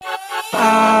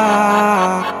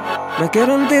Me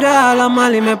quieren tirar a la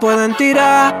mal y me pueden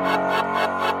tirar.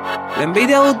 La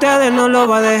envidia de ustedes no lo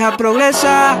va a dejar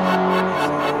progresar.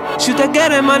 Si usted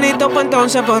quiere manito, pues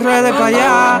entonces pues ruede pa'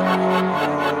 allá.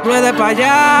 Ruede pa'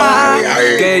 allá.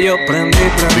 Que yo prendí.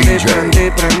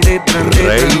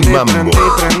 RayMambo.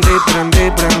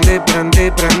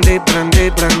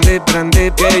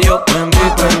 Que yo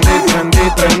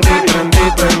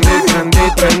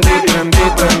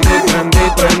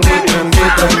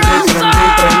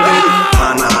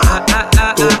Ana,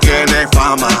 tú tienes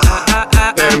fama.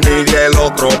 Te envidia el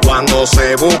otro cuando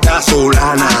se busca su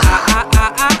lana.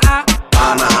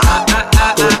 Ana,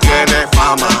 tú tienes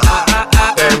fama.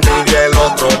 Te envidia el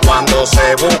otro cuando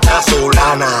se busca su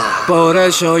lana. Por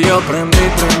eso yo prendí.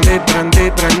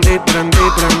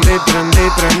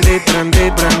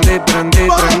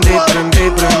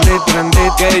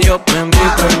 Que yo prendí.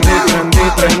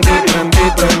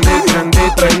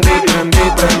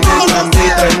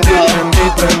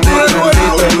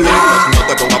 No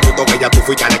te pongas puto que ya tú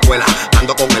fuiste a la escuela.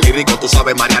 Ando con el lírico, tú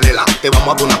sabes, Marianela. Te vamos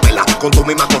a dar una pela con tu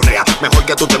misma correa. Mejor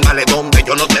que tú te males donde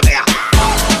yo no te vea.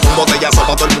 Un botellazo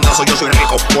pa' todo el mundazo, yo soy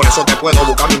rico, por eso te puedo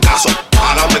buscar un caso.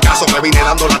 Háganme caso, me vine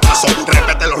dando latazo.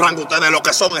 Respete los rangos, ustedes lo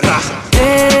que son es raza.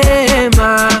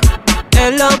 Emma,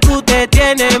 es lo que usted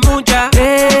tiene mucha.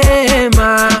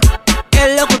 Emma,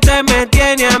 es lo que usted me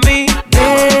tiene a mí.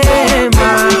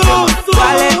 Emma,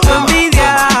 ¿cuál es tu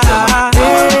envidia?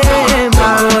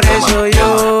 Emma, por eso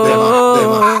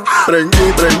yo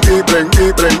Prendí.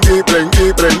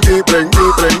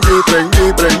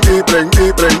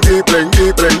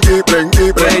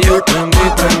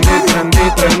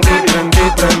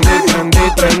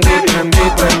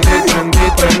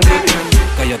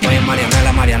 Que yo estoy en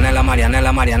Marianela.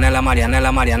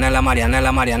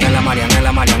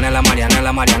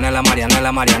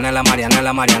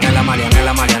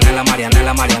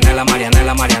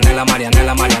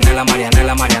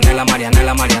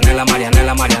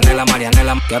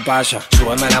 ¿Qué pasa?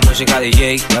 Súbeme la música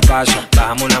DJ, ¿qué pasa?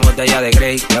 Bajamos una botella de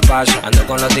Grey, ¿qué pasa? Ando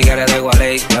con los tigres de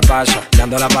Gualey, ¿qué pasa?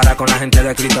 Dando la para con la gente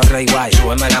de Cristo Rey Guay.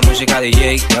 Súbeme la música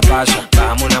DJ, ¿qué pasa?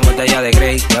 Bajamos una botella de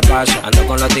Grey, ¿qué pasa? Ando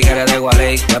con los tigres de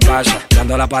Gualey, ¿qué pasa?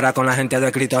 Dando la para con la gente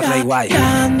de Cristo Rey Guay.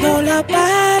 Dando la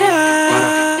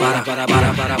para.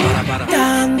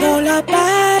 Dando la para.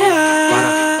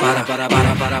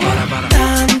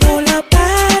 Dando la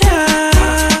para.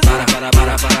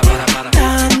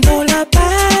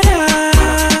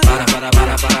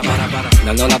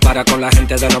 Dando la para con la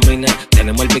gente de los minas.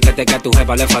 Tenemos el piquete que a tu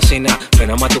jefa le fascina.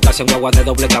 Frenamos a tu casa en guagua de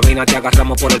doble cabina. Te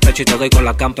agarramos por el pecho y te doy con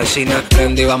la campesina.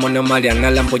 Prendí, vámonos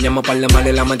Marianela. Empuñamos par de mal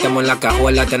y la metemos en la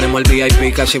cajuela. Tenemos el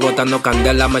VIP casi botando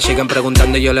candela. Me siguen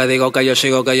preguntando y yo le digo que yo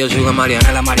sigo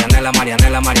Marianela.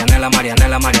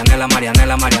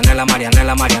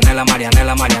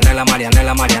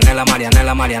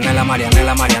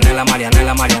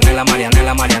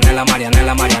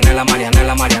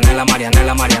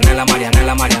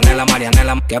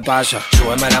 ¿Qué pasa?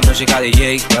 Súbeme la música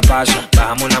DJ, ¿qué pasa?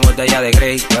 Bajamos una botella de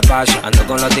Grey, ¿qué pasa? Ando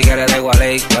con los tigres de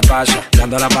Gualey, ¿qué pasa?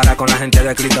 Dando la para con la gente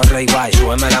de Cristo Rey Guay.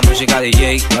 Súbeme la música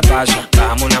DJ, ¿qué pasa?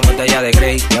 Bajamos una botella de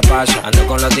Grey, ¿qué pasa? Ando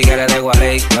con los tigres de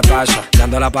Gualey, ¿qué pasa?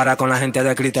 Dando la para con la gente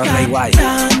de Cristo Rey Guay.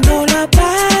 Dando la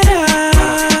para.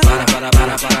 Dando la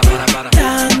para.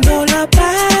 Dando la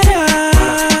para.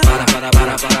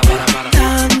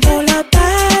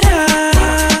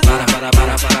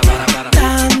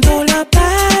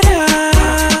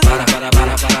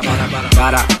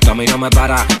 Para, tú a mí no me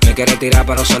para. Me quiere tirar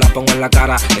pero se la pongo en la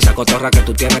cara. Esa cotorra que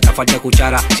tú tienes te falta de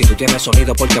cuchara. Si tú tienes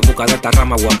sonido porque busca de esta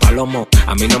rama, Juan Palomo.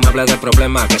 A mí no me hables de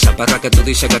problema. Que esa perra que tú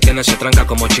dices que tienes se tranca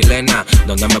como chilena.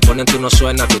 Donde me ponen tú no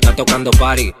suena. Tú estás tocando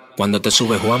party cuando te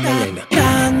sube Juan Melena.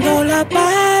 Dando la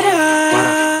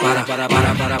para.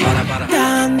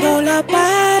 Dando la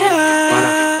para.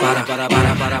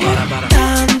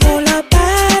 Dando la para.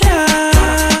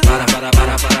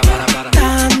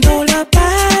 Dando la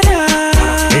para.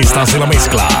 Estás en la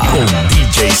mezcla con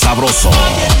DJ Sabroso.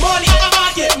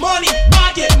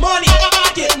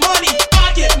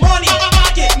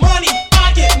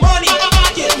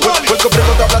 Porque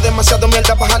primo te habla demasiado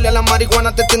mierda. Bajarle a la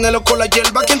marihuana te tiene loco la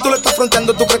hierba. ¿Quién tú le estás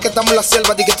fronteando? ¿Tú crees que estamos en la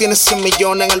selva? Di que tienes 100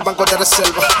 millones en el banco de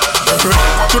reserva.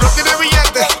 Tú no tienes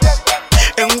billete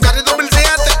en un carro 2007.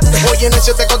 Oye,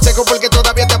 necio, te aconsejo porque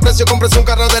todavía te aprecio. Compres un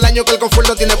carro del año que el confort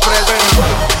no tiene precio.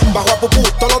 Bajo a pupú,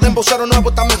 todos los demboceros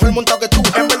nuevos están mejor montado que tú.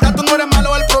 En verdad tú no eres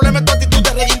malo, el problema es tu actitud.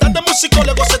 Te reguindaste músico,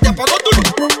 luego se te apagó tu.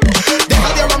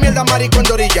 Deja de hablar mierda, marico,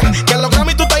 en orilla. Que a los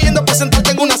Grammy tú estás yendo para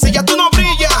sentarte en una silla. Tú no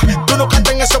brillas, tú no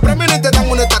cantas en esos premios ni te dan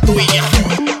una estatuilla.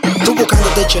 Tú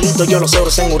buscándote chelito gasto yo los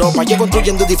euros en Europa. Yo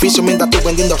construyendo edificios mientras tú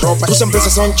vendiendo ropa. Tus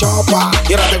empresas son chopas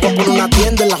y ahora te voy a poner una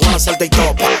tienda en la Juana, Salta y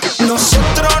Topa.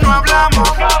 Nosotros no hablamos,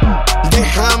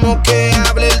 dejamos que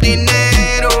hable el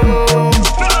dinero.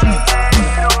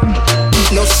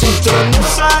 Nosotros nos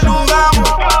saludamos,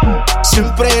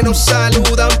 siempre nos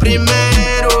saludan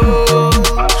primero.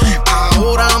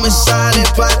 Ahora me sale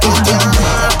paquetear,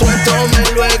 todo esto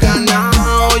me lo he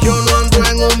ganado. Yo no ando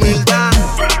en humildad.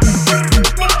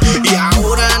 Y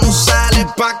ahora nos sale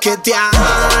paquetear,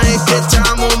 es que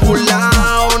estamos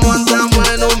burlados, no andamos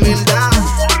en humildad.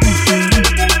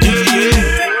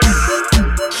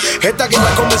 Esta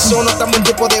guerra comenzó, no estamos en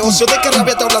tiempo de ocio. ¿De qué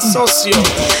rabia te habla, socio?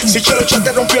 Si Chelo Chan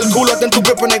te rompió el culo, hasta en tu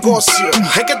propio negocio.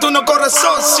 Es que tú no corres,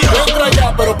 socio. Entra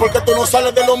ya, pero ¿por qué tú no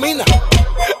sales de Lomina?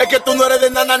 Es que tú no eres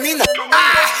de Nananina.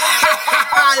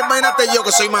 Imagínate yo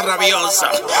que soy más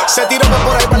rabiosa. Se tiró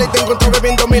por ahí, vale, y te encontró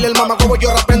bebiendo mil. El mamá como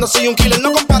yo rapeando, soy un killer.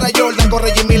 No compara Jordan con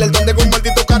Reggie Miller, donde con un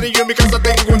maldito carrillo en mi casa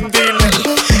tengo un dealer.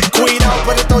 Cuidado,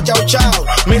 perrito, chao, chao.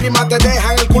 Mi rima te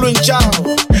dejan el culo hinchado.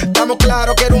 Estamos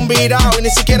claros que era un virado y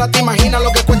ni siquiera te imaginas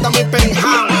lo que cuesta mi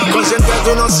penthouse. Consciente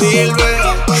tú no sirve,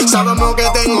 sabemos que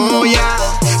te engolla.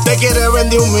 Te quieres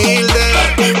vender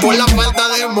humilde por la falta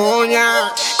de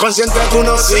moña. Consciente tú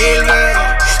no sirve,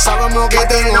 sabemos que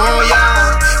te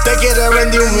engolla. Te quieres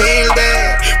vender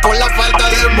humilde por la falta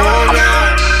de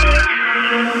moña.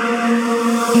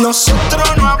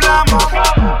 Nosotros no hablamos,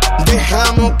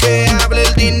 dejamos que hable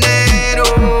el dinero.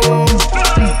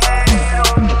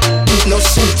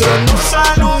 Nosotros nos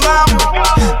saludamos,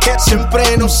 que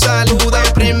siempre nos saludan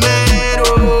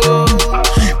primero.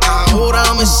 Ahora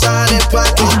me sale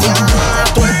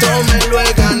paquetear, todo esto me lo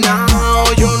he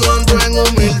ganado. Yo no ando en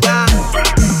humildad.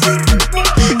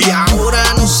 Y ahora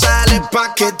nos sale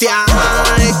paquetear,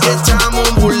 es que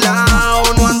estamos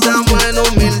burlados, no andamos en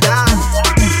humildad.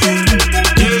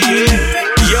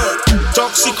 Yo,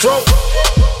 Toxic Crow,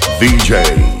 DJ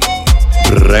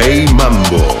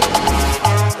RayMambo.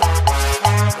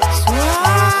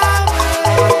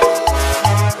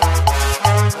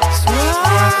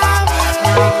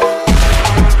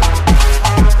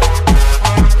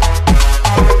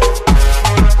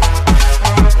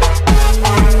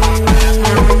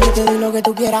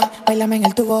 Báilame en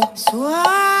el tubo suave.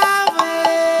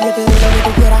 Yo te doy lo que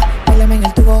tú quieras, báilame en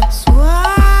el tubo suave.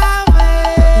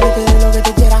 Yo te doy lo que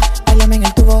tú quieras, báilame en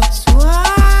el tubo suave.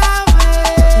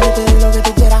 Yo te doy lo que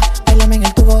tú quieras, báilame en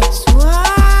el tubo suave.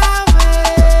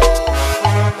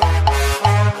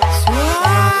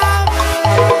 Suave.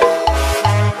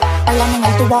 Báilame en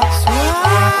el tubo suave.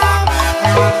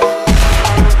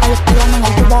 Báilame en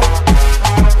el tubo.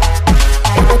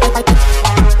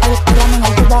 Báilame en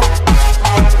el tubo.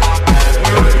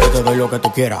 Yo te doy lo que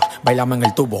tú quieras, báilame en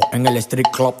el tubo. En el street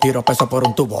club tiro peso por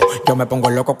un tubo. Yo me pongo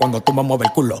loco cuando tú me mueves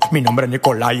el culo. Mi nombre es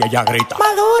Nicolás y ella grita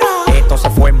Madura. Esto se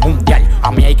fue mundial.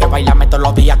 A mí hay que bailarme todos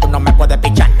los días, tú no me puedes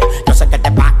pichar. Yo sé que te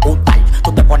va a gustar.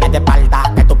 Tú te pones de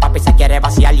espalda, que tu papi se quiere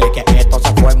vaciar. Y es que esto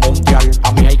se fue mundial.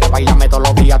 A mí hay que bailarme todos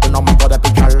los días, tú no me puedes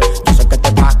pichar. Yo sé que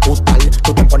te va a gustar.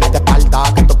 Tú te pones de espalda,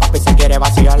 que tu papi se quiere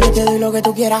vaciar. Yo te doy lo que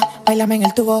tú quieras, báilame en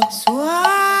el tubo suave.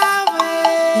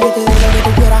 Yo te doy lo que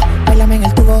tú quieras, báilame en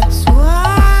el tubo suave.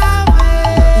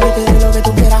 Yo te doy lo que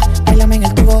tú quieras, báilame en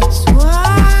el tubo suave.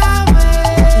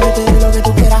 Yo te doy lo que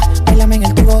tú quieras, báilame en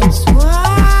el tubo suave.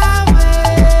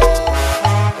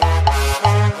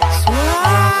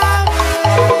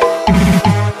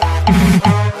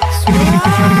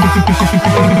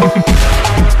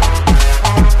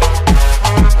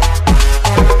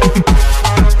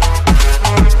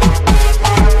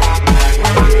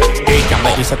 Ella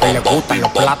me dice que le gustan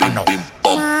los plátanos. Ella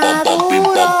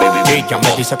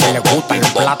me dice que le gustan los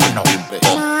plátanos. Ella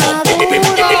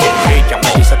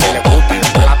me dice que le gustan los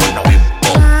plátanos.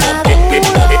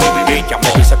 Ella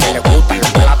me dice que le gustan los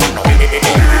plátanos.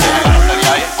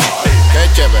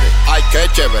 Qué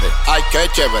chévere, ay, qué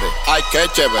chévere, ay, qué chévere, ay, qué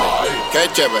chévere,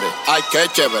 qué chévere, ay, qué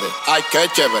chévere, ay, qué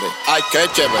chévere, ay, qué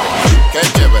chévere, qué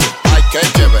chévere, ay, qué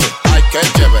chévere, ay, qué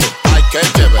chévere, ay, qué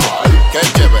chévere, qué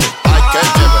chévere, ay, qué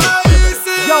chévere.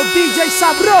 Yo, DJ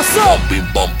Sabroso.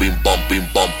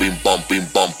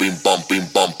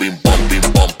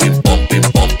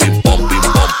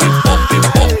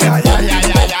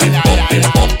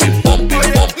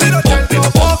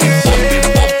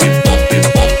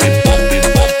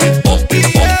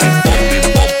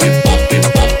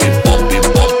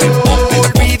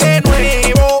 Volví de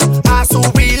nuevo a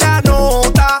subir la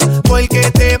nota. Todo el que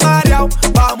te mareao,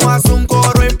 vamos a hacer un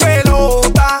coro en pelo.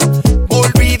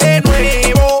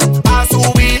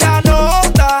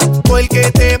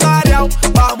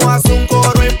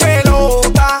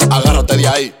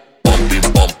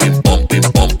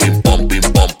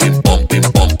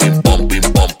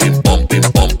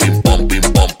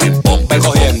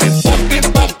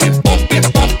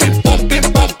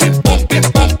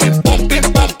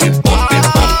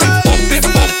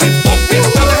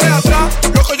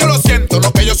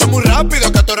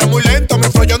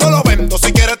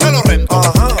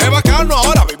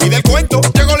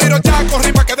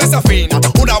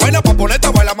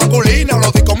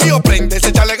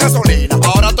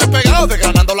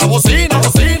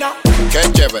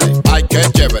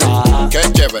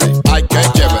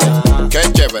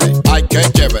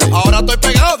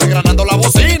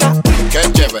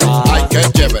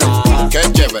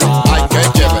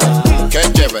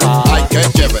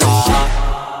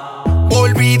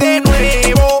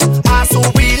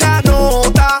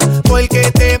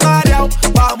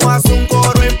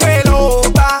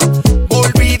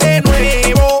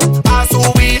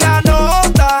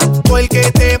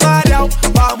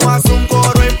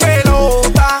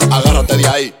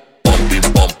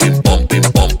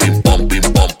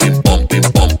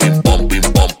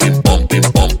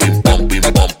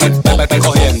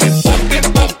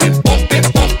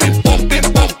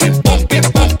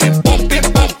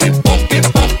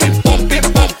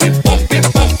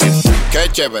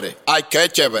 chévere, ay, qué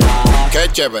chévere,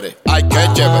 qué chévere, ay, qué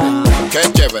chévere,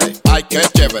 qué chévere, ay, qué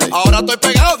chévere. Ahora estoy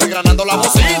pegado desgranando la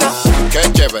bocina. Qué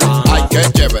chévere, ay, qué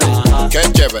chévere, qué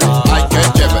chévere, ay, qué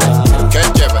chévere, qué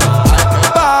chévere, ay, qué chévere.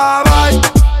 Bye bye,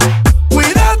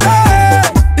 cuídate,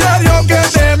 y a Dios que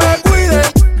te me cuide,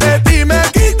 de ti me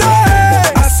quité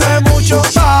hace mucho.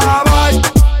 Bye bye,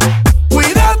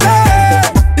 cuídate,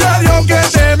 y a Dios que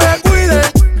te me cuide,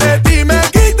 de ti me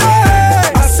quité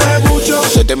hace mucho.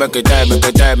 De ti me quité, me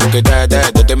quité, me quité,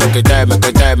 de ti me quité, me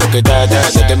quité, me quité, de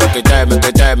ti me quité, me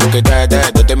quité, me quité,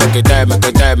 de ti me quité, me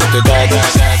quité, me quité,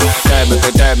 me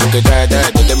quité, me quité,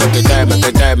 de ti me quité, me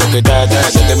quité, me quité, de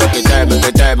ti me quité, me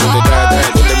quité, me quité, de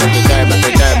ti me quité, me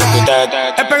quité, me quité.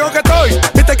 Es pegado que estoy,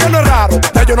 viste que no es raro.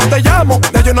 De yo no te llamo,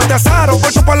 de yo no te azaro.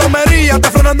 Por tu palomería, te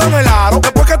frenando en el aro.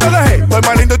 Después que te dejé, estoy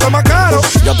más lindo y estoy más caro.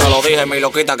 Yo te lo dije, mi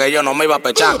loquita, que yo no me iba a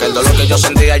pechar. Que el dolor que yo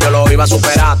sentía yo lo iba a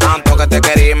superar. Tanto que te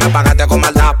quería y me pagaste con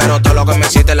maldad. Pero todo lo que me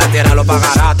hiciste en la tierra lo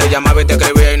pagarás. Te llamaba y te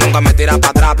escribía y nunca me tiras para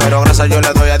atrás. Pero gracias yo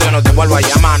le doy a Dios, no te vuelvo a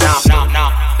llamar,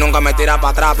 Nunca me tiras para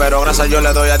atrás, pero gracias yo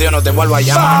le doy a Dios, no te vuelvo a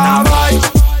llamar, Bye bye,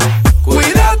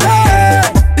 cuídate,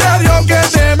 y a Dios que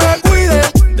te me cuide,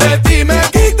 de ti me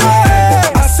quité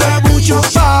hace mucho.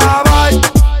 Bye bye,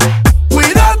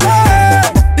 cuídate,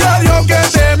 y a Dios que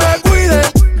te me cuide,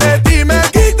 de ti me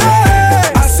quité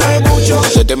hace mucho.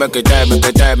 De ti me quité, me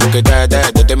quité, me quité,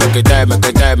 de ti me quité, me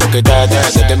quité, me quité,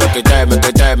 de ti me quité, me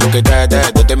quité, me quité,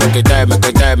 de ti me quité, me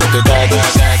quité, me quité,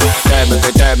 me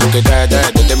quité, me quité,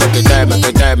 de ti me quité, me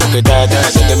quité, me quité,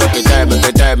 de ti me quité, me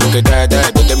quité, me quité,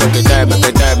 de ti me quité, me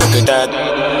quité, me quité.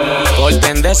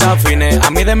 Corten desafines, a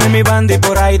mí de mi banda y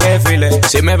por ahí desfile.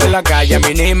 Si me ve en la calle, a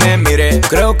mí ni me mire.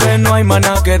 Creo que no hay más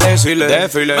nada que decirle.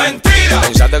 Desfile. Mentira.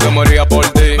 Pensaste que moría por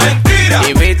ti. Mentira.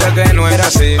 Y viste que no era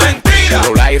así. Mentira.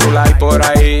 Rulay por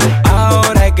ahí.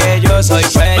 Ahora es que yo soy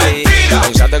feliz. Mentira.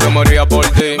 Pensaste que moría por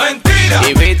ti. Mentira.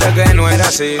 Y viste que no era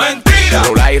así. Mentira.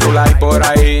 Rulay por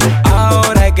ahí.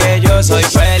 Ahora es que yo soy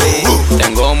feliz.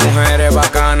 Tengo mujeres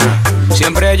bacanas.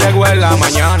 Siempre llego en la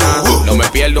mañana. No me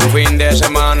pierdo un fin de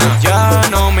semana. Ya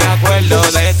no me acuerdo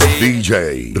de ti.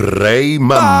 DJ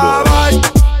RayMambo. Bye bye,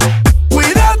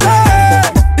 cuídate,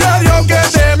 y a Dios que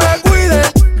te me cuide,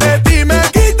 de ti me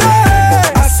quité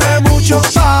hace mucho.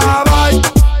 Bye bye,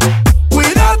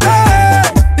 cuídate,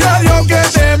 y a Dios que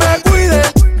te me cuide,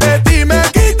 de ti me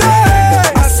quité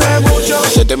hace mucho.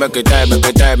 De ti me quité, me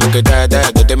quité, me quité,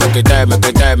 de ti me quité, me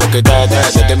quité, me quité,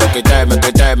 de ti me quité, me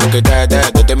quité, me quité,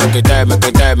 de ti me quité, me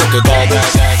quité, me quité,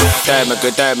 me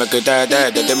quité, me quité,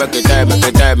 de ti me quité, me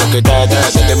quité, me quité,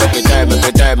 de ti me quité, me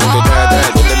quité, me quité,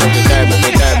 de ti me quité, me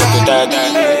quité, me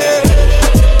quité.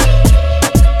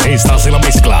 Estás en la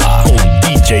mezcla con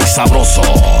DJ Sabroso.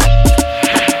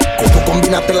 Tú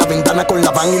combinaste la ventana con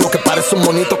la van y lo que parece un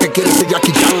monito que quiere ser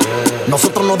Jackie Chan.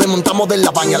 Nosotros nos desmontamos de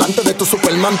la van y delante de tu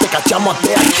Superman te cachamos a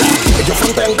Teacha. Ellos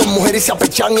frontean con mujeres y se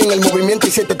apechan en el movimiento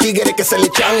y 7 tigres que se le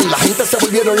echan. La gente se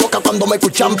volvieron loca cuando me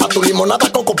escuchan. Pa' tu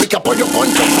limonada, coco, pica, pollo,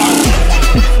 concho,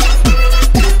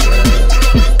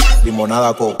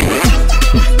 limonada, coco.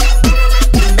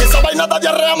 Esa vaina da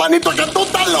diarrea, manito, que tú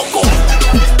estás loco.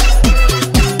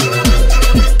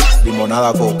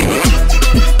 Limonada, coco.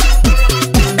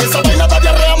 Esa vaina da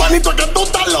diarrea, manito, que tú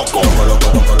estás loco.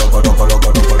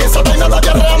 Esa vaina da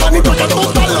diarrea, manito, que tú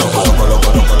estás loco.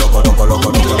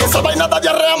 Esa vaina da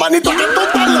diarrea, manito, que tú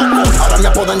estás loco. Ahora me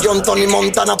apodan John Tony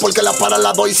Montana porque la para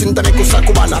la doy sin tener que usar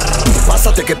cubana.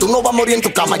 Pásate que tú no vas a morir en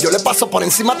tu cama. Yo le paso por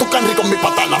encima a tu canry con mi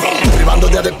patana. Privando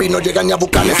de adepino llegan ni a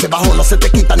buscar. Ese bajo no se te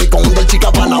quita ni con un Dolce &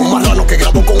 Gabbana. Un marrano que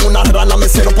grabo con una rana.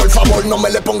 Mesero, por favor, no me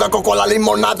le ponga coco a la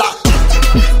limonada.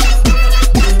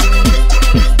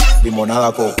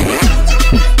 Limonada, coco.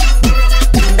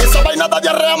 Esa vaina da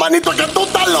diarrea, manito, que tú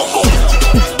estás loco.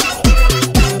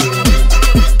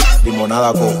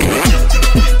 Limonada, coco.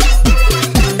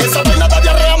 Esa vaina da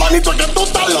diarrea, manito, que tú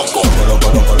estás loco.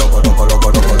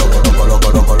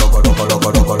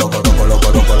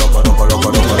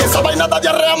 Esa vaina da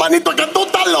diarrea, manito, que tú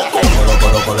estás loco.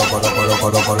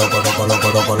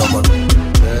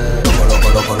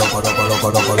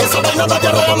 Esa vaina da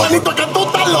diarrea, manito, que tú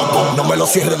estás loco. No me lo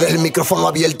cierres del micrófono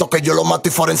abierto, que yo lo mato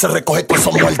y forense recoge todos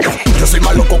esos muertos. Yo soy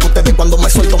más loco que ustedes cuando me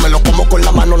suelto. Me lo como con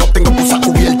la mano, no tengo que usar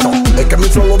cubierto. Es que mi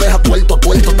flow lo deja tuerto.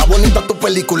 Está bonita tu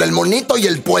película, el monito y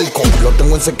el puerco. Lo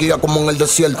tengo en sequía como en el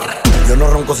desierto. Yo no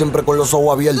ronco siempre con los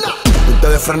ojos abiertos.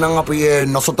 Ustedes frenan a pie,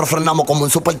 nosotros frenamos como un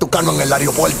super tucano en el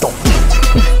aeropuerto.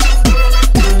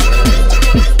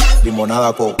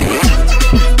 Limonada, coco.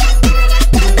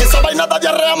 Esa vaina da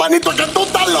diarrea, manito, que tú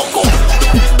estás loco.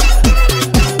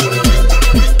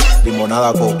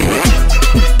 Limonada, coco.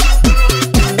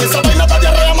 Esa vaina da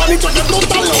diarrea, manito.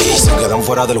 Se quedan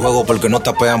fuera del juego porque no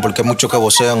tapean, porque hay muchos que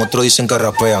vocean, otros dicen que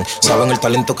rapean. Saben el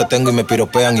talento que tengo y me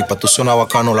piropean, y pa' tu zona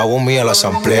bacano la voz mía la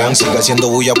samplean. Sigue haciendo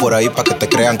bulla por ahí pa' que te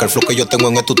crean que el flow que yo tengo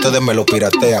en esto ustedes me lo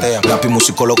piratean. Lápiz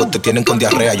musicólogo te tienen con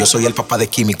diarrea, yo soy el papá de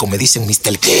químico, me dicen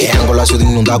Mr. K. Tengo la ciudad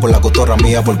inundada con la cotorra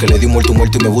mía, porque le di muerto y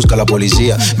me busca la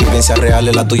policía. Vivencias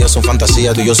reales, las tuyas son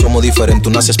fantasías, tú y yo somos diferentes,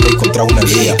 un hace space contra una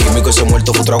guía. Químico ese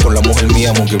muerto frustrado con la mujer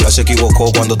mía, Monkey Black se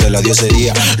equivocó cuando te la dio ese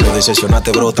día. Lo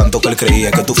decepcionaste, bro, tanto que él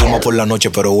creía que tú fumas por la noche,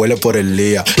 pero huele por el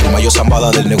día. El mayor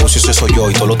zambada del negocio ese soy yo,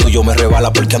 y todo lo tuyo me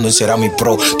rebala porque ando en Ceramic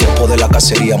Pro. Tiempo de la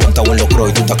cacería, montado en los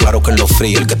cross, y tú estás claro que en los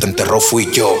free el que te enterró fui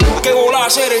yo. ¿Qué bola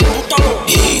hacer en puta lo?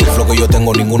 Y el flow que yo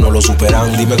tengo ninguno lo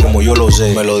superan, dime como yo lo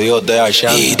sé, me lo dio de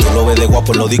Ashan. Y tú lo ves de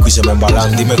guapo en los discos y se me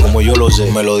embalan, dime como yo lo sé,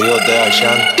 me lo dio de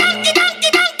Ashan.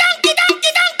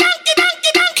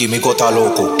 Químico está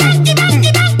loco,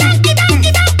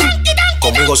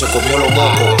 conmigo se comió los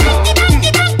mocos.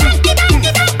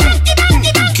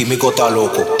 Químico está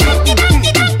loco,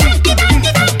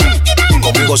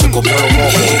 conmigo se comió los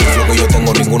mocos. Lo que yo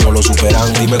tengo ninguno lo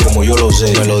superan, dime como yo lo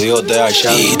sé, me lo dio de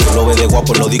Ashan. Y tú lo ves de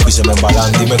guapo en los discos y se me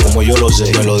embalan, dime como yo lo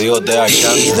sé, me lo dio de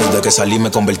Ashan. Y desde que salí me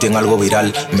convertí en algo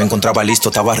viral, me encontraba listo,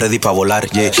 estaba ready para volar,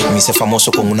 yeah. Me hice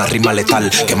famoso con una rima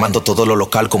letal, quemando todo lo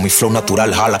local con mi flow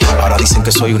natural, jala. Ahora dicen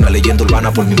que soy una leyenda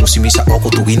urbana por mi música y mi saoco,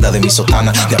 tu guinda de mi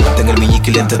sotana. Diamante en el miñique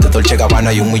y lentes de Dolce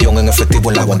Gabbana, y 1 millón en efectivo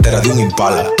en la guantera de un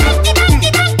Impala.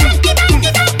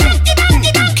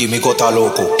 Químico está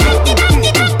loco,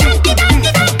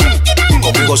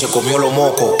 conmigo se comió los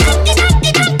mocos.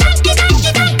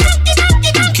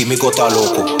 Químico está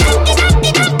loco,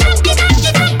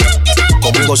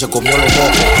 conmigo se comió los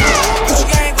mocos.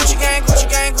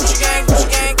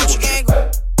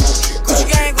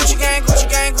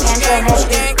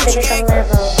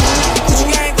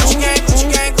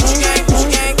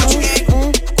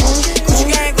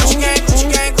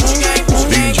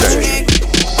 DJ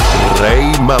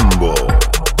RayMambo.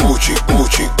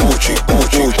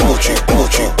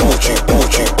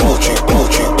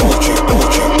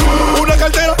 Una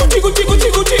cartera con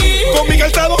mi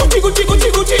calzado, mi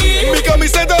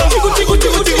camiseta,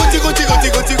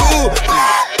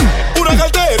 una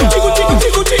cartera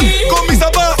con mis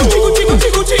zapatos,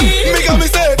 mi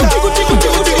camiseta,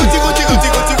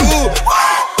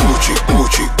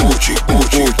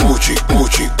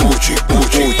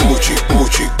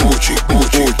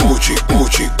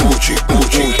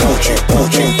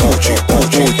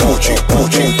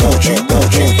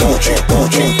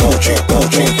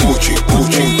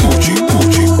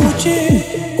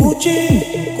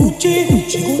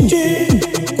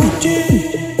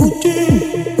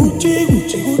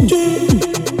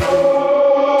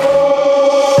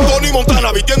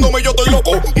 vistiéndome yo estoy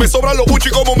loco. Me sobran los Gucci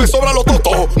como me sobran los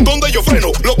totos. Donde yo freno,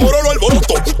 los coro lo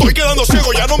alboroto. Estoy quedando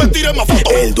ciego, ya no me tiren más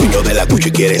fotos. El dueño de la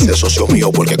Gucci quiere ser socio mío,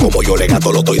 porque como yo le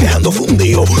gato lo estoy dejando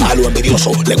fundido. A lo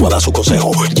envidioso le voy a dar su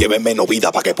consejo: llévenme menos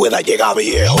vida para que pueda llegar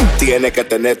viejo. Tiene que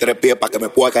tener 3 pies para que me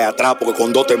pueda caer atrás, porque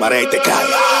con 2 te mareas y te caes.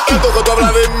 Tanto que tú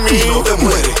hablas de mí, no te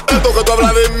mueres. Tanto que tú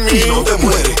hablas de mí, no te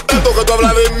mueres. Tanto que tú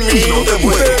hablas de mí, no te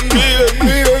mueres. De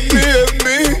mí.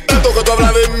 Tanto que tú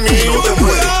hablas de mí, no te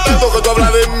mueres. Tanto que tú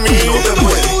hablas de mí, no te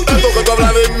mueres. Tanto que tú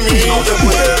hablas de mí, no te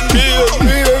mueres. De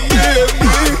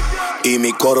mí. Y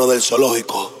mi coro del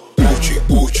zoológico.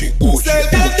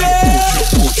 Serpiente,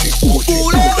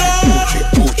 culebra,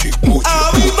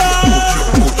 aviva,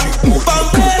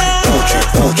 pantera.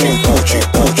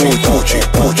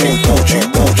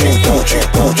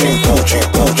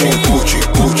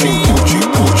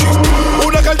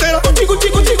 Una cartera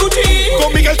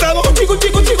con mi calzado,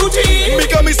 mi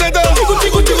camiseta,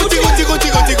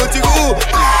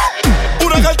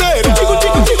 una cartera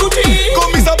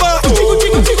con mis zapatos,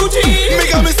 mi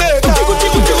camiseta.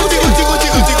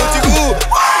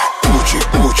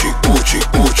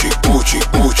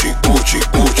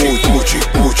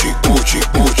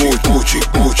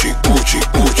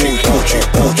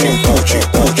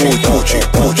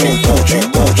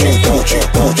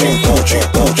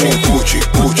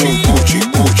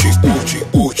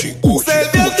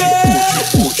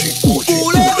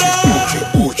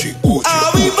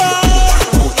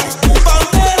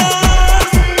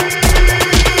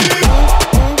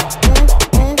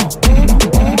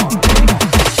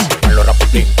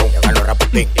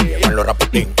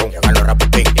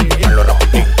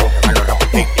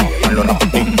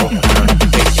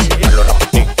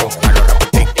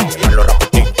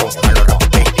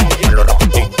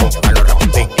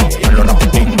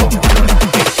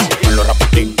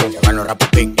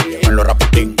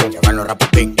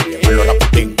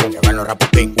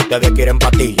 Ustedes quieren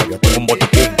patilla, yo tengo un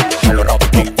botiquín. Gano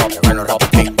rapitín, gano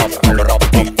rapitín, gano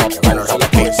rapitín.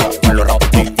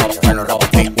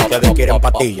 quieren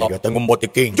pastillas, yo tengo un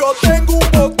botiquín. Yo tengo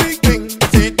un botiquín,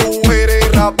 si tú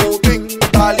eres raputín,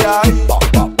 dale ahí,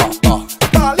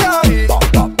 dale ahí.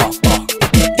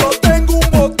 Yo tengo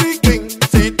un botiquín,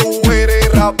 si tú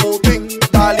eres raputín,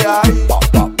 dale ahí,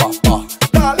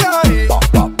 dale ahí.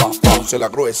 Se la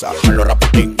gruesa. Llegan los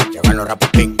raputín, llegan los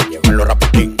raputín, llegan los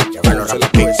raputín, llegan los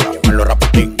raputín, llegan los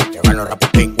raputín, llegan los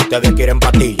raputín. Ustedes quieren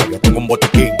pastillas, yo tengo un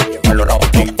botiquín. Llegan los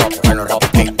raputín, llegan los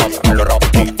raputín, llegan los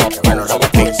raputín, llegan los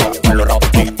raputín, llegan los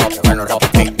raputín, llegan los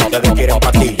raputín. Ustedes quieren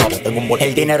pastillas, yo tengo un botiquín.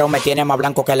 El dinero me tiene más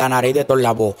blanco que la nariz de todos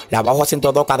lados. La bajo a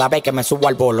 102 cada vez que me subo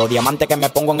al bolo. Los diamantes que me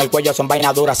pongo en el cuello son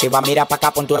vainas duras. Si va a mirar pa'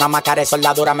 acá, ponte una máscara de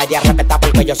soldadura media respetada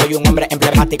porque yo soy un hombre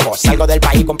emblemático. Salgo del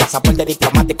país con pasaporte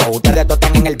diplomático. Ustedes todos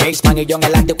están en el basement y yo en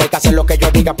el ático. Hay que hacer lo que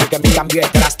yo diga porque mi cambio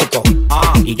es drástico.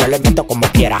 Y yo lo invento como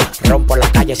quiera. Rompo la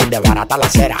calle sin desbaratar la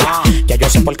acera. Ya yo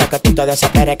sé por qué que tú te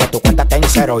desesperes, que tu cuenta está en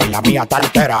cero y la mía está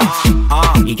entera.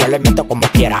 Y yo lo invento como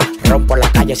quiera. Rompo la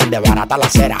calle sin desbaratar la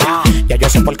acera. Ya yo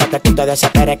sé por qué que tú te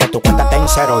desesperes, que tu cuenta está en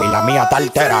cero y la mía está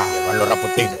altera. Llegan los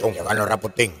raputín, llegan los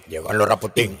raputín, llegan los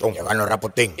raputín, llegan los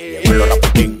raputín, llegan los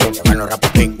raputín, llegan los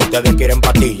raputín. Ustedes quieren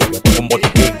pastillas, yo tengo un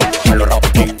botiquín. Llegan los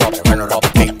raputín, llegan los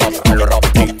raputín, llegan los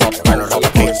raputín, llegan los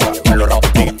raputín, llegan los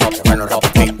raputín, llegan los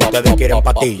raputín. Ustedes quieren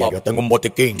pastillas, yo tengo un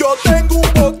botiquín. Yo tengo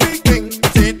un botiquín,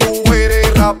 si tú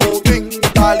eres raputín,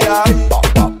 dale ahí,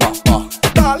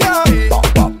 dale ahí.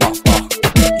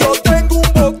 Yo tengo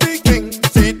un botiquín,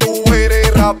 si tú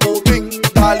eres raputín,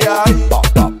 dale ahí,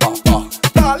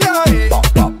 dale ahí.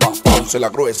 Se la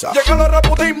gruesa. Llegan los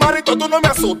raputín, marito, tú no me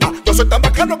asustas. Yo soy tan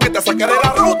bacano que te sacaré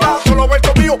la ruta. Tú lo ves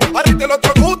mío, a ti te lo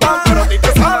ejecutan. Pero a ti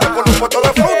te sale por un puesto de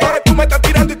fruta. Tú me estás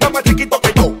tirando y estás más chiquito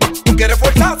que yo. Tú quieres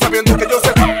forzar sabiendo que yo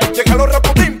sé. Llegan los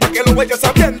raputín, pa' que lo vayas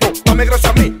sabiendo. Dame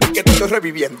gracias a mí, que te estoy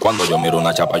reviviendo. Cuando yo miro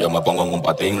una chapa, yo me pongo en un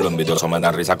patín. Lo envidioso me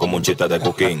da risa como un chiste de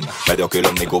cooking. Medio kilo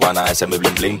en mi cubana, ese es mi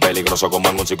bling bling. Peligroso como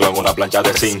en un ciclo en una plancha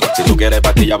de zinc. Si tú quieres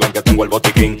pastilla, ven que tengo el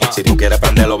botiquín. Si tú quieres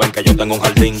prenderlo, ven que yo tengo un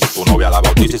jardín. Tu novia la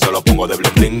bautiza y se lo pongo de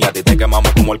bling bling. Y a ti te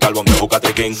quemamos como el carbón de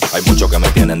Jucatriquín. Hay muchos que me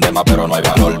tienen de más, pero no hay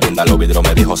valor. Brinda los vidrios,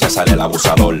 me dijo César el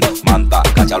abusador. Manta,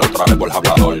 cáchalo otra vez por el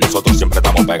hablador. Nosotros siempre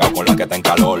estamos pegados con la que está en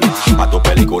calor. A tu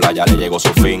película ya le llegó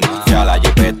su fin. Ya la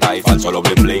jipeta y falso los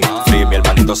bling bling. Free, mi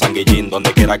hermanito sanguillín.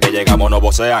 Donde quiera que llegamos nos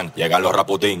vocean. Llegan los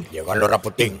raputín. Llegan los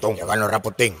raputín, llegan los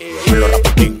raputín, llegan los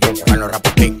raputín, llegan los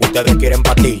raputín. Ustedes quieren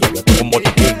pastillas, yo tengo un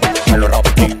botiquín. Llegan los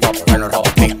raputín, llegan los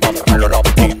raputín, llegan los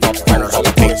raputín, llegan los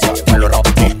raputín, llegan los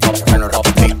raputín, llegan los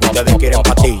raputín. Ustedes quieren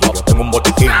pastillas, yo tengo un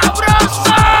botiquín.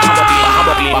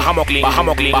 Bajamos clip,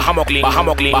 bajamos clip, bajamos clip,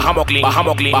 bajamos clip, bajamos clip,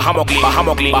 bajamos clip, bajamos clip,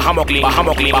 bajamos clip, bajamos clip,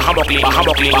 bajamos clip, bajamos clip,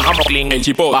 bajamos clip, bajamos clip, el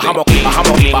chipote. Bajamos clip,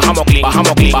 bajamos clip, bajamos clip,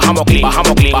 bajamos clip, bajamos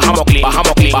clip, bajamos clip, bajamos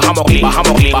clip, bajamos clip, bajamos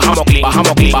clip, bajamos clip, bajamos clip,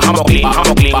 bajamos clip, bajamos clip,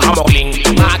 bajamos clip, bajamos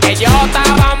clip. Más que yo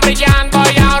estaban brillando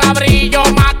y ahora brillo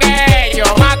más que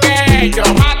ellos, más que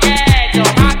ellos, más que ellos,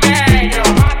 más que ellos.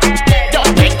 Yo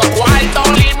tengo cuarto,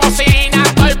 limusina,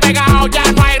 estoy pegado, ya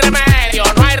no hay remedio,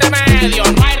 no hay remedio,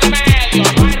 no hay remedio,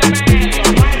 no hay remedio.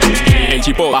 El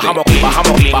chipote. Bajamos clip,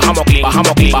 bajamos clip, bajamos clip,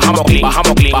 bajamos clip, bajamos clip,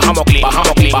 bajamos clip, bajamos clip,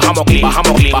 bajamos clip, bajamos clip,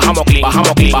 bajamos clip, bajamos clip,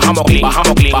 bajamos clip, bajamos clip,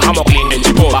 bajamos clip, bajamos clip, el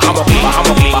chipote. Bajamos clip,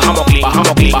 bajamos clip, bajamos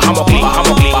clip, bajamos clip, bajamos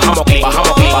clip, bajamos clip,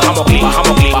 bajamos clip, bajamos clip, bajamos clip,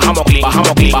 bajamos clip, bajamos clip,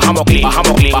 bajamos clip, bajamos clip,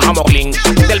 bajamos clip, bajamos clip.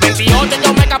 Del 28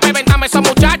 yo me escapé, vendame esa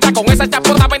muchacha. Con esa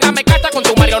chapota, vendame cacha. Con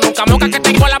tu Mario nunca moca que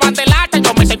tengo la bandelacha.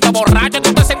 Yo me siento borracho,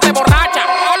 tú te sientes borracha.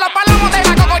 Con los palomos de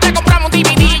la coco ya compramos un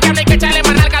DVD. Ya no hay que echarle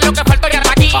más larga lo que faltó y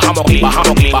hasta aquí. Bajamos clip,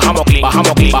 bajamos clip, bajamos clip,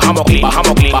 bajamos clip, bajamos clip,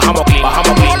 bajamos clip, bajamos clip,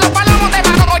 bajamos clip. Con los palomos de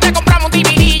la coco ya compramos un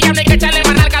DVD. Ya no hay que echarle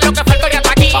más larga lo que faltó y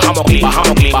hasta aquí. Bajamos clip,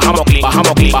 bajamos clip, bajamos clip,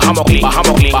 bajamos clip, bajamos clip,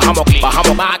 bajamos clip, bajamos clip,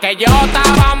 bajamos. Más que yo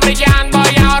estaban brillando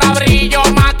y ahora brillo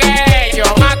más que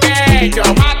ellos, más que ellos,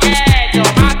 más que ellos,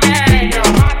 más que ellos.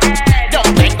 Yo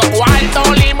tengo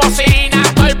cuarto, limusina,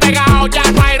 estoy pegado, ya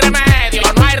no hay remedio,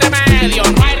 no hay remedio,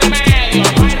 no hay remedio,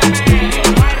 no hay remedio.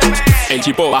 El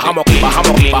chipote. Bajamos clip,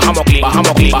 bajamos clip, bajamos clip,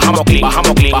 bajamos clip, bajamos clip,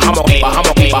 bajamos clip, bajamos clip,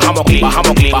 bajamos clip, bajamos clip,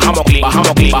 bajamos clip, bajamos clip,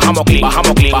 bajamos clip, bajamos clip,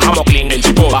 bajamos clip, bajamos clip, el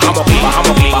chipote. Bajamos clip,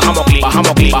 bajamos clip, bajamos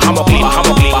clip, bajamos clip,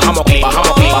 bajamos clip, bajamos clip,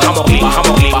 bajamos clip, bajamos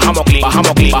clip, bajamos clip, bajamos clip, bajamos clip, bajamos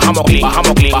clip, bajamos clip, bajamos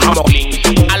clip, bajamos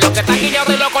clip. A los que están guillados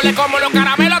de loco les como los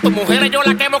caramelos. A tus mujeres yo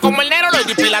las quemo como el nero. Los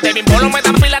di pilas de bimbolo me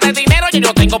dan pilas de dinero. Y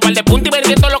yo tengo par de puntos y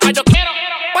vendiendo lo que yo quiero.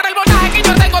 Por el voltaje que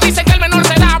yo tengo dicen que el menor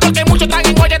se da. Porque muchos están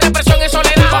en olla de depresión y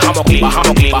soledad. Bajamos clip,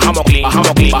 bajamos clip, bajamos clip,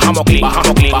 bajamos clip, bajamos clip,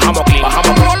 bajamos clip, bajamos clip,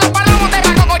 bajamos clip. Con los palomos de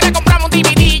la coco ya compramos un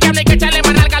DVD. Ya no hay que echarle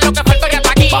más larga lo que faltó y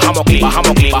hasta aquí. Bajamos clip,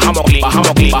 bajamos clip, bajamos clip,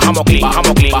 bajamos clip, bajamos clip,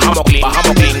 bajamos clip, bajamos clip,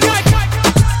 bajamos clip.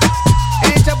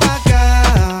 Echa pa'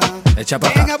 acá, Echa pa'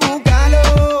 ven acá. a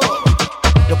buscarlo.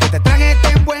 Lo que te traje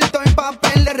está envuelto en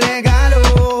papel de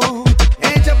regalo.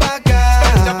 Echa pa'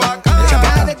 acá,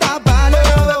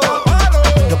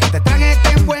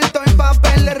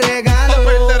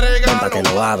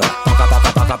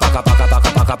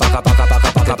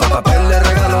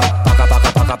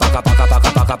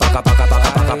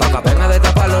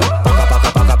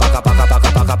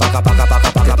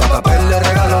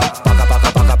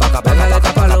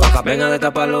 venga de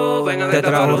tapalo, venga de tapalo. Te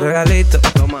trajo un regalito,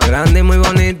 grande y muy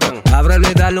bonito. Ábrelo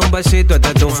y dale un besito, este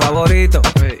es tu favorito.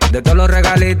 De todos los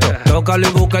regalitos, tócalo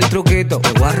y busca el truquito.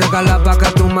 Te voy a regalar pa' que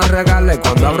tú me regales.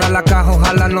 Cuando abra la caja,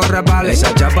 ojalá no resbale.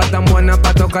 Esa chapa tan buena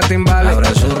pa' tocar timbales.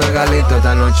 Abra su regalito,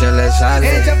 esta noche le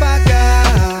sale. Echa pa' acá,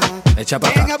 echa pa'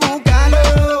 acá. ven a buscarlo.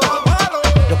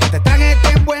 Los que te están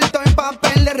envueltos en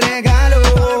papel de regalo.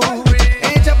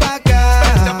 Echa pa' acá,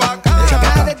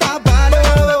 echa de tapalo.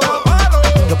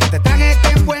 Los que te están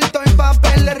envueltos en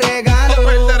papel de regalo.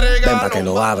 Ven pa' que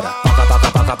lo abra.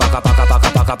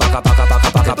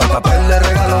 Papel de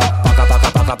regalo.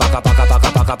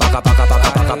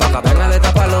 Venga de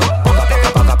tapalo.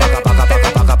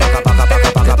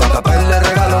 Papel de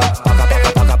regalo.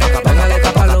 Venga de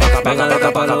tapalo. Venga de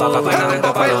tapalo. Venga de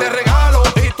tapalo. Papel de regalo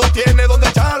y tú tienes donde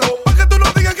echarlo. Pa' que tú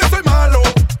no digas que soy malo.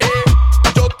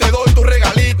 Yo te doy tu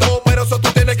regalito, pero eso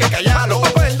tú tienes que callarlo.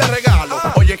 Papel de regalo,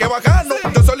 oye qué bacano.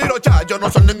 Yo soy Lilo Cha, yo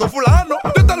no soy ningún fulano.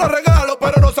 Yo te lo regalo,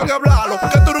 pero no salga a hablarlo.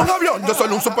 Que tú eres un avión, yo soy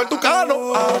un super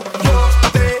tucano. Yo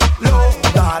te lo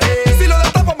daré. Y si lo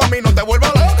destapas, mami, no te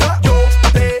vuelvas loca. Yo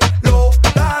te lo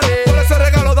daré. Por ese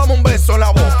regalo dame un beso en la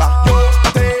boca. Yo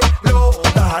te lo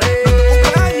daré. No es tu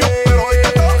cumpleaños, pero hoy te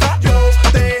toca. Yo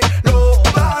te lo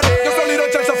daré. Yo soy Lilo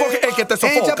Cha, el que te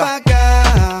sofoca. Echa pa' acá,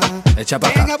 echa pa'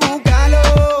 ven acá. a buscarlo.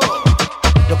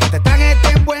 Los que te están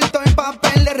envueltos en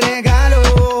papel de regalo.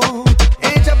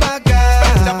 Echa pa' acá,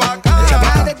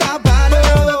 echa de tapalo.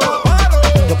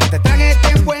 Los que te están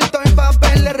envueltos en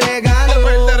papel de regalo.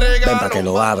 Ven pa' que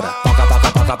lo abra. Papel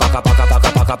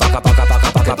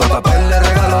de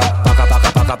regalo.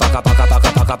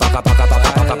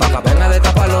 Venga de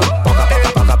tapalo. Papel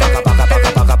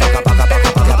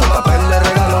de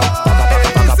regalo.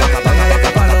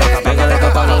 Venga de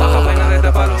tapalo. Venga de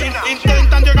tapalo.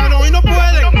 Intentan llegar hoy no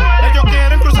pueden. Ellos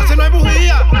quieren cruzarse, no hay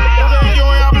bujía. Lo de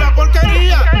ellos es hablar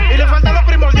porquería. Y le falta lo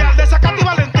primordial de sacar tu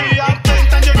valentía.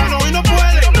 Intentan llegar hoy no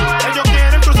pueden. Ellos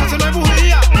quieren cruzarse, no hay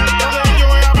bujía. Lo de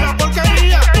ellos es hablar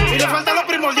porquería. Y le falta lo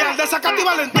primordial de sacar tu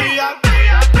valentía.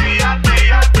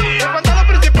 Le falta lo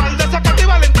principal de sacar tu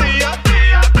valentía.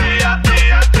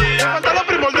 Le falta lo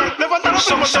primordial, le falta lo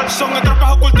primordial. Son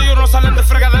atrapados cultillos, no salen de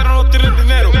fregadero, no tienen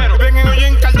dinero. Viven hoy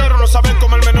en caldero, no saben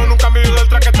comer menú, nunca han vivido el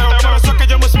traqueteo. Por eso es que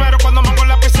yo me espero cuando mango en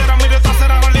la pecera. Mire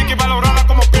trasera, y valorada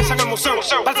como piensa en el museo.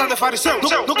 Balsas de fariseo,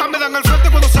 nunca me dan el frente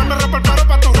cuando se me rompe el paro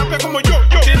pa' tu rap como yo.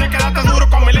 Tienes que darte duro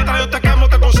con mi letra, yo te quemo,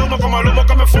 te consumo como el humo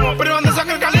que me fumo. Privan de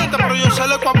sangre caliente, pero yo se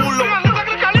le coagulo.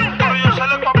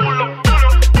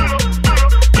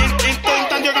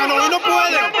 Intentan llegar hoy no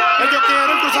pueden. Ellos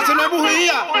quieren cruzarse, no hay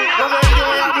bujía. Lo de ellos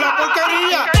es hablar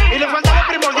porquería. Y le falta lo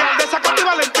primordial de sacar tu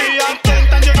valentía.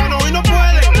 Intentan llegar hoy no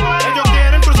pueden. Ellos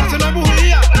quieren cruzarse, no hay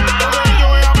bujía. Lo de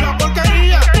ellos es hablar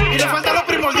porquería. Y le falta lo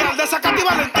primordial de sacar tu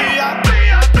valentía.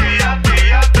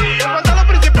 Le falta lo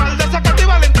principal de sacar tu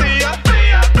valentía.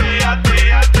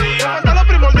 Le falta lo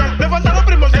primordial, le falta lo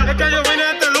primordial. Es que yo vine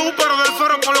de luz, pero del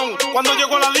Fero Colón. Cuando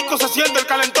llego a la disco se siente el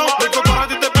calentón. El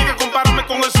cocorrati te pica, compárame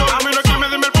con el sol. A mí no es que me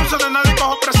dé el pulso de nadie,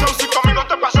 cojo presión. Si conmigo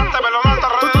te pasaste, me lo dan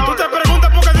alrededor. Tú te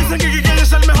preguntas por qué dicen que Kike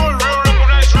es el mejor. Real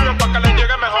recognize real pa' que le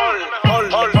llegue mejor.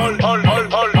 Real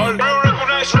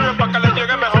recognize real pa' que le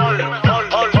llegue mejor.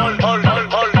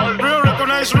 Real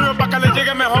recognize real pa' que le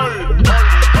llegue mejor.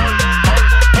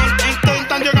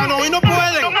 Intentan llegar hoy no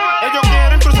pueden. Ellos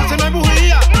quieren cruzarse, no hay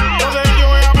bujía. Lo de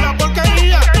ellos es hablar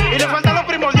porquería. Y le falta lo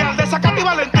primordial de sacar tu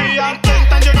valentía.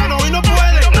 Intentan llegar hoy no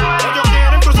pueden. Ellos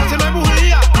quieren cruzarse, no hay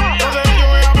bujía. Lo de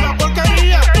ellos es hablar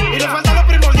porquería. Y le falta lo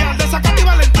primordial de sacar tu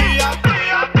valentía.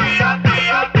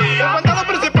 Le falta lo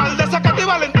principal de sacar tu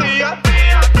valentía.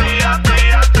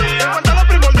 Le falta lo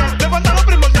primordial, le falta lo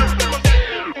primordial.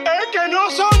 Es que no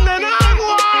son de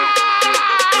Nagua.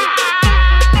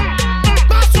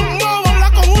 Más un bobo habla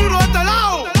con uno de este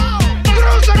lado.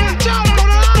 Cruzan el charco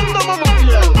nadando, mamá.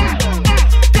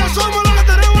 Que somos los que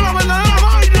tenemos la verdadera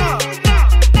vaina.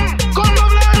 Con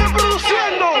doble R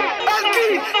produciendo. Aquí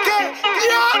que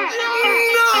ya no.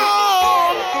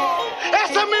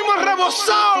 Ese mismo es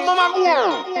rebosado, mamá.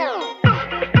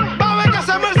 Va a ver que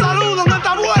se me saludo en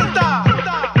esta vuelta.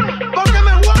 Porque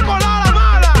me voy a colar a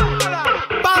mala.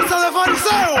 Balsa de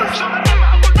fariseos.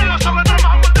 Son el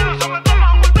trabajo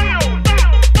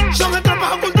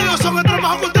cultivo, son el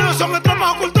trabajo cultivo, son el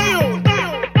trabajo cultivo.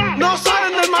 No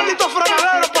salen del maldito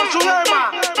fregadero por su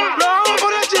lema.